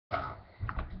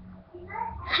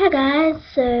Hi guys,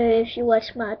 so if you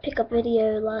watched my pickup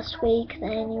video last week,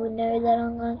 then you would know that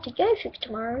I'm going to go figure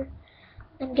tomorrow.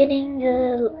 I'm getting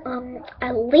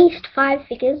at least 5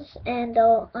 figures, and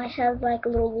I have like a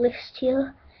little list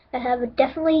here. I have a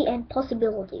definitely and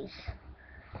possibilities.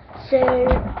 So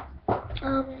I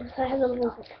have a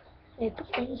little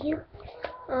notebook thing here.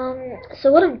 So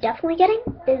what I'm definitely getting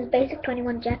is basic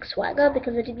 21 Jack Swagger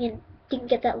because I didn't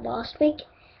get that last week.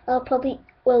 I'll probably,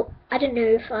 well, I don't know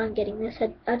if I'm getting this.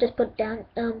 I just put down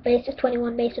basic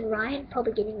 21 Mason Ryan,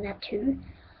 probably getting that too.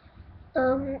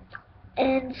 And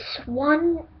the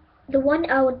one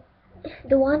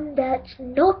that's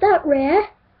not that rare,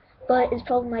 but is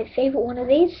probably my favorite one of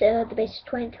these, the basic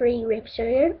 23 Rey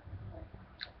Mysterio.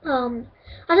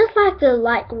 I just like the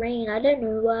light green. I don't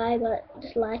know why, but I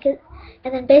just like it.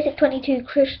 And then basic 22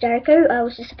 Chris Jericho. I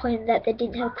was disappointed that they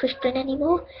didn't have Christian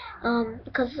anymore,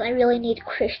 because I really need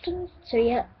Christian. So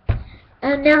yeah.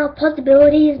 And now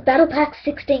possibilities: Battle Pack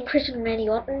 16 Christian Randy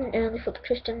Orton, only for the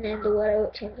Christian and the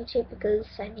World Championship because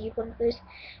I need one of those.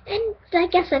 And I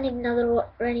guess I need another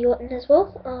Randy Orton as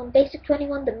well. Basic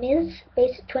 21 The Miz,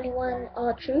 basic 21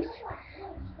 R-Truth.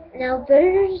 Now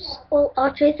those, well,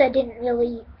 R-Truth I didn't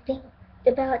really think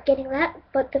about getting that,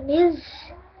 but The Miz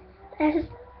has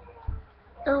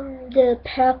the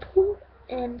purple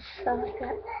and stuff like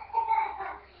that.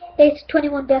 Basic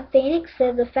 21 Beth Phoenix,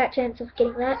 there's a fat chance of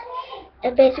getting that.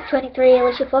 And basic 23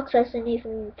 Alicia Fox has an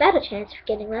even better chance of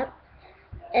getting that.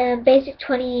 And basic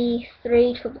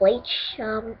 23 Triple H,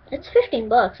 it's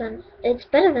 $15 and it's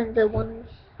better than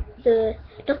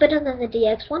not better than the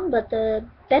DX one, but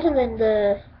better than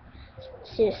the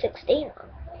Series 16 one.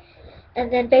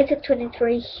 And then basic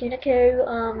 23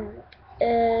 Hunico,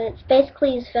 it's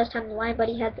basically his first time in the line, but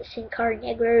he had the Sin Cara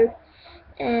Negro,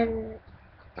 and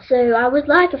so I would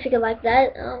like a figure like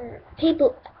that.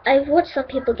 I've watched some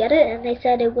people get it, and they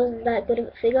said it wasn't that good of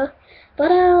a figure,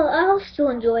 but I'll still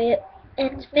enjoy it,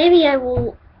 and maybe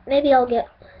I'll get.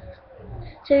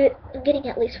 So I'm getting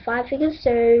at least 5 figures,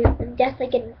 so I'm definitely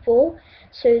getting 4.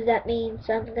 So that means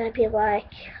I'm gonna be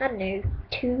like, I don't know,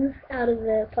 2 out of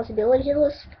the possibility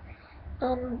list.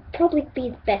 Probably be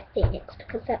the Beth Phoenix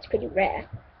because that's pretty rare.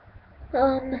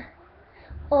 And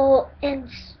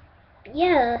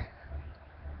yeah.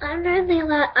 I'm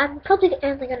probably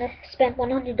only gonna spend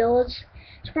 $100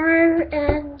 tomorrow,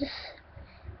 and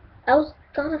I was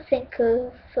gonna think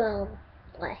of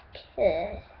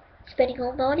spending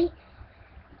all money,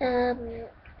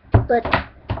 but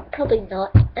probably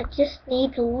not. I just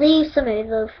need to leave some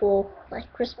over for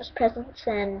like Christmas presents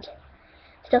and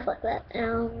stuff like that.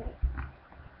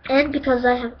 And because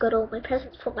I have got all my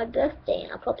presents for my birthday,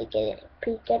 I'll probably getting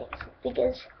some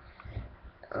figures.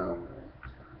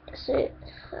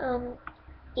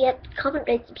 Yep, comment,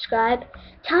 rate, subscribe.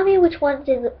 Tell me which ones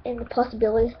in the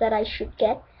possibilities that I should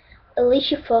get.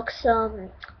 Alicia Fox,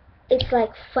 it's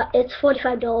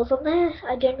 $45 on there.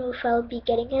 I don't know if I'll be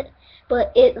getting it,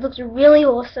 but it looks really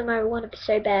awesome. I want it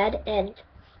so bad, and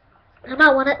I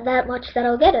might want it that much that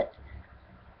I'll get it.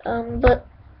 But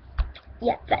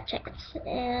yeah, that chance.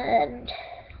 And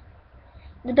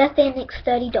the Beth Phoenix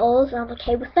 $30. I'm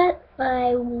okay with that.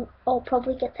 I'll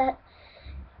probably get that.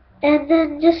 And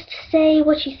then just say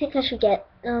what you think I should get.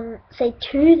 Say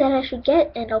 2 that I should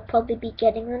get, and I'll probably be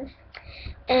getting them.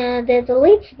 And there's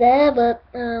elites there, but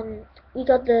you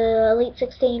got the Elite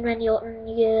 16 Randy Orton.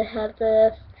 You have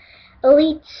the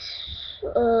Elite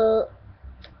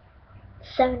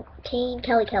 17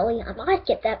 Kelly. I might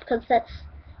get that because that's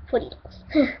 $40.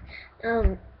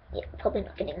 Yeah, probably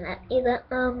not getting that either.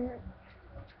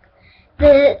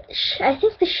 I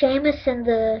think the Sheamus and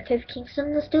the Kofi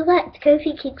Kingston are still there. If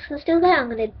Kofi Kingston's still there, I'm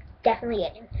gonna definitely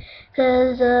get him.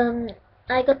 Because,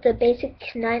 I got the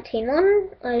basic 19 one.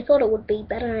 I thought it would be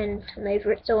better, and I'm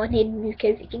over it, so I need a new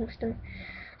Kofi Kingston.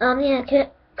 Yeah,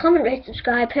 comment, rate,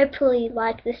 subscribe. Hopefully you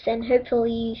like this, and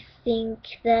hopefully you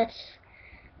think that,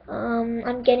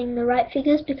 I'm getting the right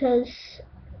figures, because,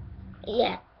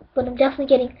 yeah. But I'm definitely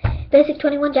getting basic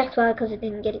 21 Jack Swagger because I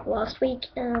didn't get it last week.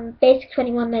 Basic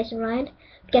 21 Mason Ryan,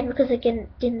 again because I didn't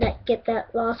get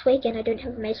that last week and I don't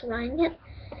have Mason Ryan yet.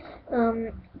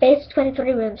 Basic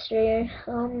 23 Rey Mysterio,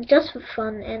 just for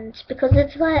fun, and because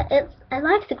I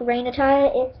like the green attire.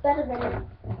 It's better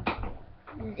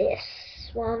than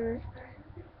this one.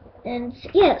 And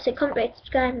yeah, so comment, rate,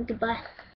 subscribe, and goodbye.